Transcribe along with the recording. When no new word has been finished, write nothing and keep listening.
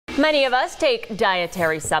Many of us take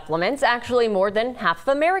dietary supplements. Actually, more than half of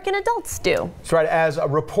American adults do. That's right. As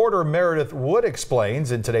reporter Meredith Wood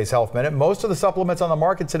explains in today's Health Minute, most of the supplements on the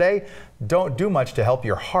market today don't do much to help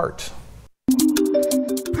your heart.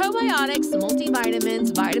 Probiotics,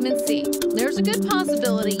 multivitamins, vitamin C. There's a good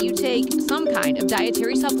possibility you take some kind of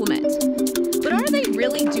dietary supplement. But are they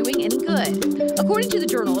really doing any good? According to the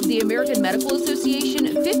Journal of the American Medical Association,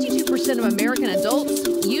 52% of American adults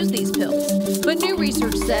use these pills. But new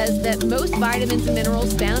research says that most vitamins and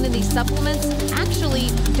minerals found in these supplements actually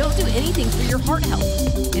don't do anything for your heart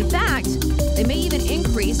health. In fact, they may even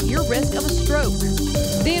increase your risk of a stroke.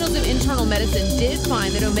 The Annals of Internal Medicine did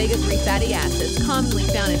find that omega-3 fatty acids, commonly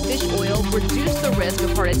found in fish oil, reduce the risk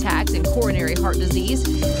of heart attacks and coronary heart disease.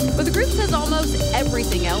 But the group says almost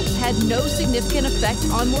everything else had no significant effect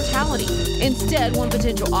on mortality. Instead, one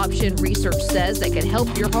potential option research says that can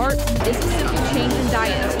help your heart is a simple change in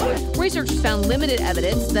diet. Researchers found limited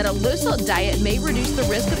evidence that a low-salt diet may reduce the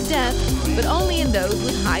risk of death, but only in those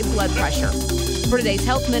with high blood pressure. For today's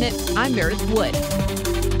Health Minute, I'm Meredith Wood.